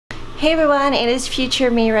Hey everyone, it is future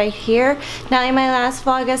me right here. Now in my last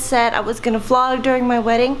vlog I said I was gonna vlog during my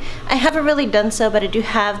wedding. I haven't really done so, but I do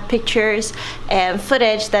have pictures and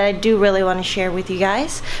footage that I do really want to share with you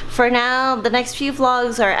guys. For now, the next few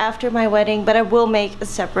vlogs are after my wedding, but I will make a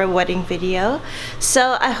separate wedding video.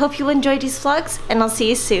 So I hope you enjoy these vlogs and I'll see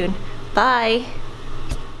you soon. Bye!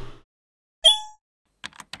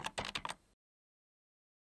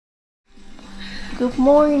 Good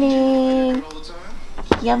morning!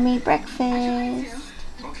 Yummy breakfast.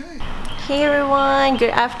 Hey everyone,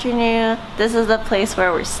 good afternoon. This is the place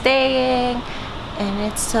where we're staying and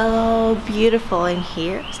it's so beautiful in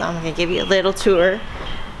here. So I'm gonna give you a little tour.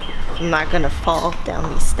 I'm not gonna fall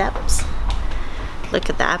down these steps. Look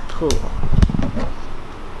at that pool.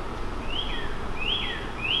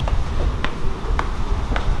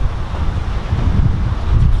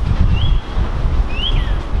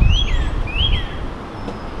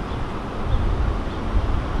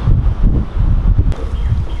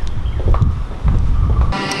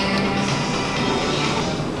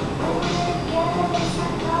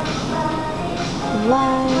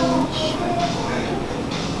 Lunch.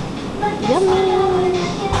 Yummy.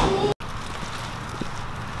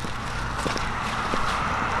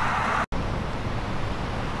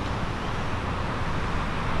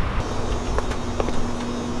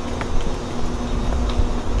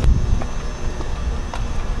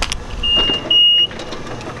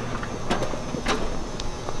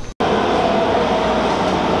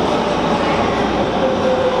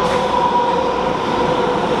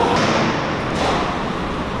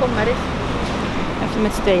 Even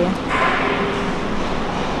met z'n tweeën.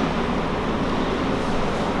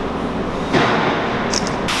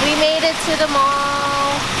 We made it to the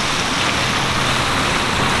mall.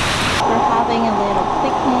 We're having a little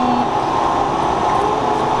picnic.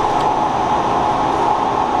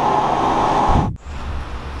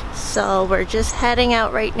 So we're just heading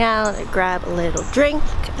out right now to grab a little drink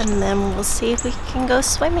and then we'll see if we can go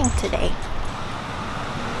swimming today.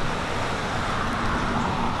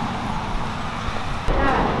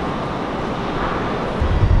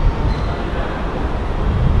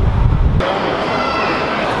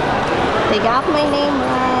 They got my name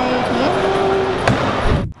right.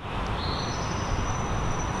 Yay!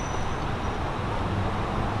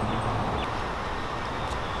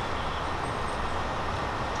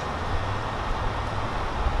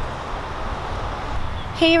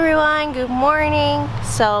 Hey everyone, good morning.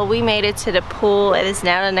 So we made it to the pool. It is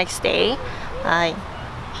now the next day.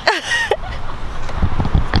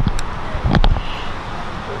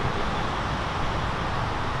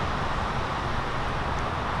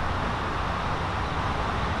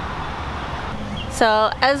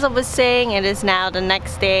 So as I was saying, it is now the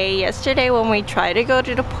next day. Yesterday when we tried to go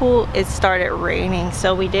to the pool, it started raining,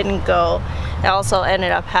 so we didn't go. I also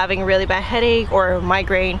ended up having a really bad headache or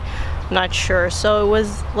migraine, I'm not sure. So it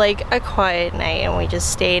was like a quiet night and we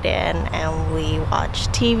just stayed in and we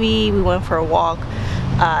watched TV. We went for a walk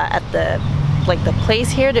at the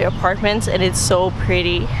place here, the apartments, and it's so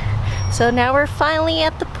pretty. So now we're finally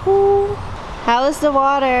at the pool. How is the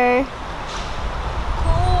water?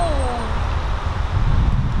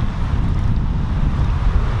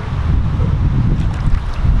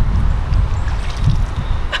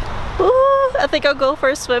 I think I'll go for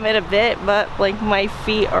a swim in a bit, but like my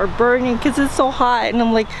feet are burning because it's so hot and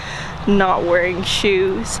I'm like not wearing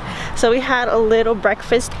shoes. So we had a little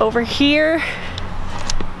breakfast over here.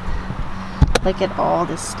 Look at all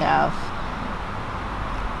this stuff.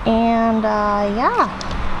 And yeah,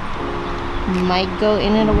 might go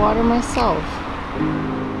in the water myself.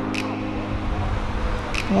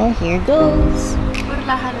 Well, here goes.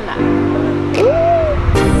 Ooh.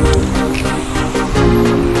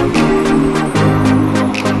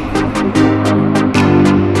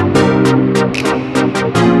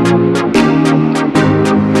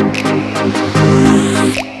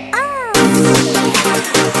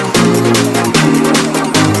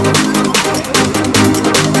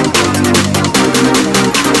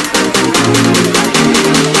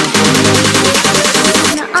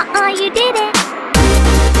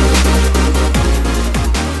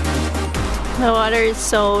 The water is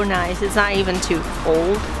so nice. It's not even too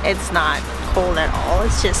cold. It's not cold at all.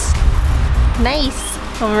 It's just nice.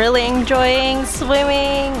 I'm really enjoying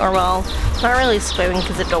swimming, or well, not really swimming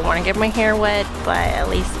because I don't want to get my hair wet, but at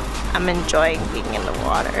least I'm enjoying being in the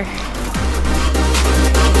water.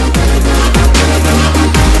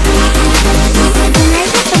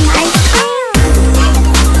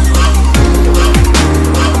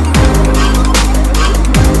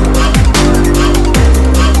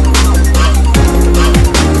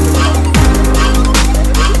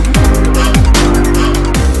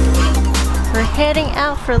 heading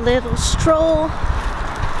out for a little stroll.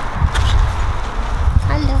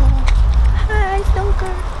 Hello. Hi,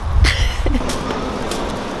 Snoker.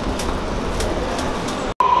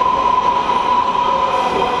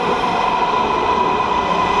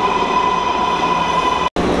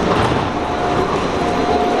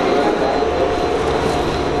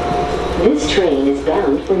 This train is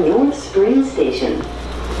bound for North Spring Station.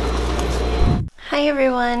 Hi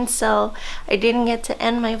everyone, so I didn't get to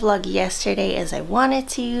end my vlog yesterday as I wanted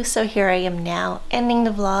to, so here I am now ending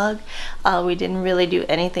the vlog. We didn't really do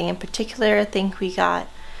anything in particular. I think we got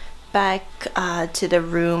back to the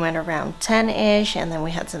room at around 10-ish, and then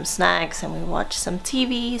we had some snacks and we watched some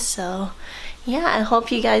TV. So yeah, I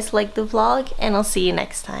hope you guys liked the vlog, and I'll see you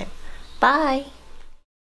next time. Bye!